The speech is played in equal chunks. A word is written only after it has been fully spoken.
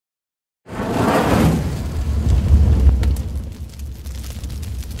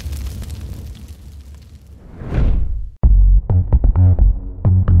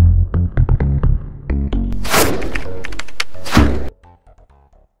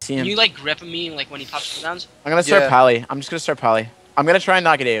See Can him. you like grip me like when he pops cooldowns? I'm gonna start Pally. I'm just gonna start Pally. I'm gonna try and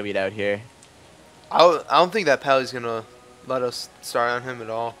not get AoE'd out here. I don't think that Pally's gonna let us start on him at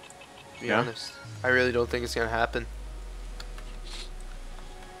all. To be honest, I really don't think it's gonna happen.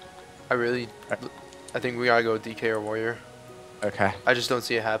 I think we gotta go DK or Warrior. Okay. I just don't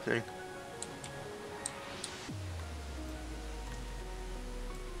see it happening.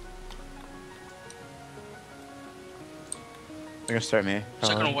 They're gonna start me.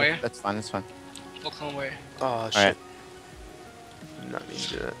 Second on Warrior? That's fine. That's fine. Full clone Warrior. Oh shit. Alright. Not need to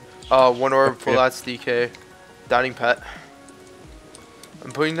do that. One orb, full lots DK. Downing pet.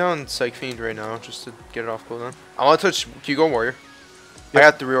 I'm putting down Psych Fiend right now just to get it off cooldown. I want to touch. Can you go Warrior? Yep. I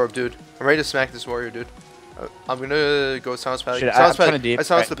got the reorb, dude. I'm ready to smack this Warrior, dude. I'm gonna go Silence Pally. I'm trying to deep. I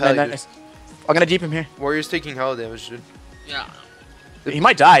silenced the Pally, dude. I'm gonna deep him here. Warrior's taking hell damage, dude. Yeah. He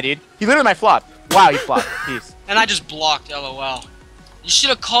might die, dude. He literally might flop. Wow, he flopped. Peace. And I just blocked, lol. You should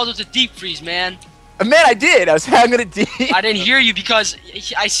have called it the deep freeze, man. Man, I did. I'm gonna deep. I didn't hear you because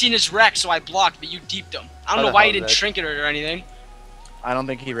I seen his wreck, so I blocked, but you deeped him. I don't know why you didn't trinket it or anything. I don't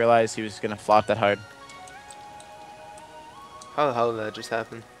think he realized he was gonna flop that hard. How the hell did that just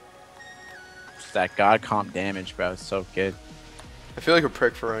happen? It's that god comp damage, bro. It's so good. I feel like a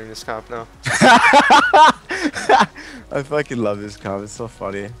prick for running this comp now. I fucking love this comp. It's so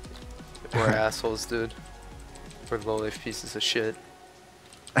funny. We're assholes, dude. We're low life pieces of shit.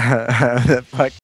 Fuck.